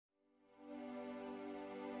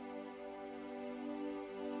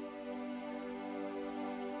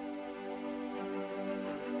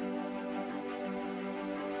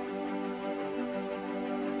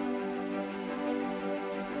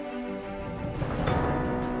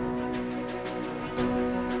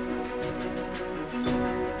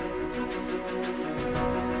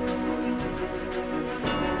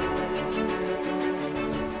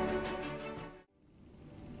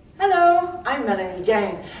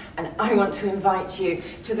down, and I want to invite you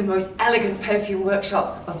to the most elegant perfume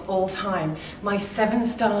workshop of all time, my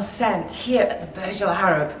 7-star scent here at the Burj Al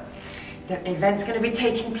Arab. The event's going to be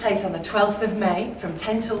taking place on the 12th of May from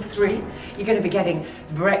 10 till 3. You're going to be getting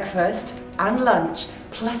breakfast and lunch,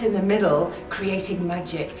 plus in the middle, creating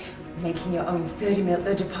magic, making your own 30ml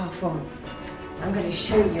eau de parfum. I'm going to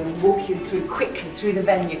show you and walk you through quickly through the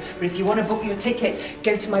venue. But if you want to book your ticket,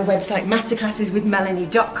 go to my website,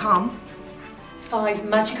 masterclasseswithmelanie.com. 5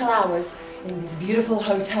 magical hours in this beautiful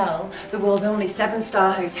hotel, the world's only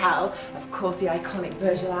 7-star hotel, of course the iconic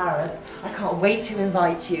Burj Al Arab. I can't wait to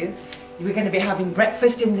invite you. We're going to be having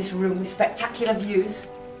breakfast in this room with spectacular views.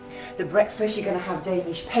 The breakfast, you're going to have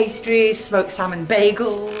Danish pastries, smoked salmon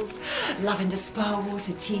bagels, lavender spa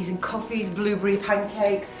water, teas and coffees, blueberry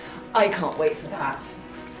pancakes. I can't wait for that.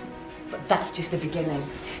 But that's just the beginning.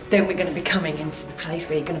 Then we're going to be coming into the place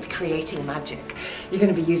where you're going to be creating magic. You're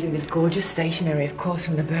going to be using this gorgeous stationery, of course,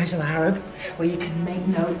 from the Burj Al Arab, where you can make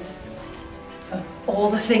notes of all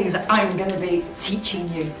the things that I'm going to be teaching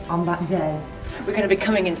you on that day. We're going to be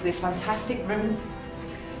coming into this fantastic room,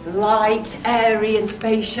 light, airy and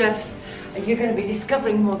spacious, and you're going to be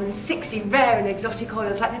discovering more than 60 rare and exotic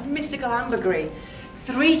oils like the mystical ambergris,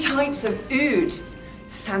 3 types of oud,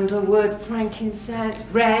 sandalwood, frankincense,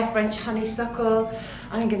 rare French honeysuckle.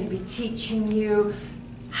 I'm going to be teaching you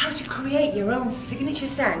how to create your own signature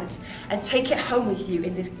scent and take it home with you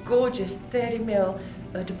in this gorgeous 30ml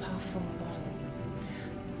eau de parfum bottle.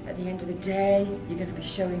 At the end of the day, you're going to be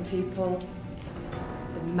showing people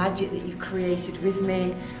the magic that you've created with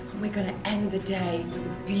me, and we're going to end the day with a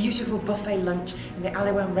beautiful buffet lunch in the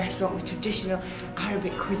Iwan restaurant with traditional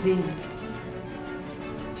Arabic cuisine.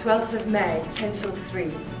 12th of May, 10 till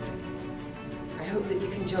 3. I hope that you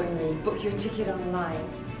can join me. Book your ticket online,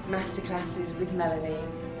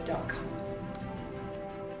 masterclasseswithmelanie.com.